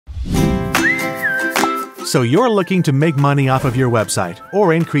So you're looking to make money off of your website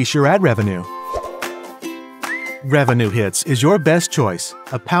or increase your ad revenue. Revenue Hits is your best choice,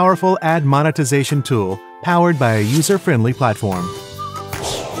 a powerful ad monetization tool powered by a user-friendly platform.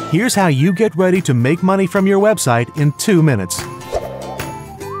 Here's how you get ready to make money from your website in 2 minutes.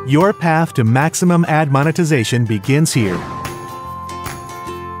 Your path to maximum ad monetization begins here.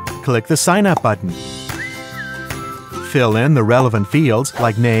 Click the Sign Up button. Fill in the relevant fields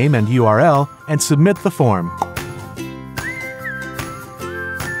like name and URL and submit the form.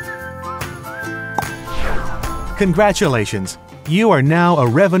 Congratulations! You are now a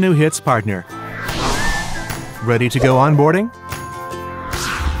Revenue Hits partner. Ready to go onboarding?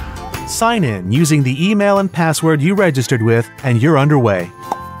 Sign in using the email and password you registered with and you're underway.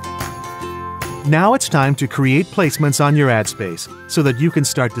 Now it's time to create placements on your ad space so that you can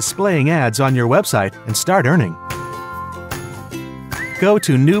start displaying ads on your website and start earning. Go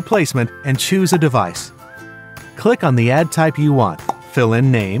to New Placement and choose a device. Click on the ad type you want. Fill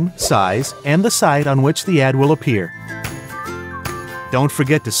in name, size, and the site on which the ad will appear. Don't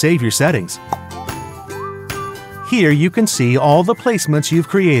forget to save your settings. Here you can see all the placements you've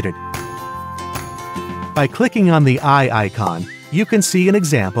created. By clicking on the eye icon, you can see an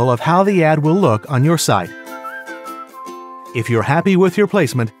example of how the ad will look on your site. If you're happy with your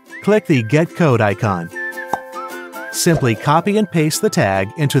placement, click the Get Code icon. Simply copy and paste the tag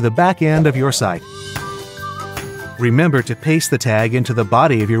into the back end of your site. Remember to paste the tag into the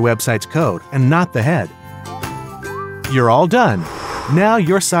body of your website's code and not the head. You're all done. Now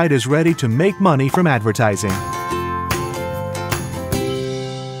your site is ready to make money from advertising.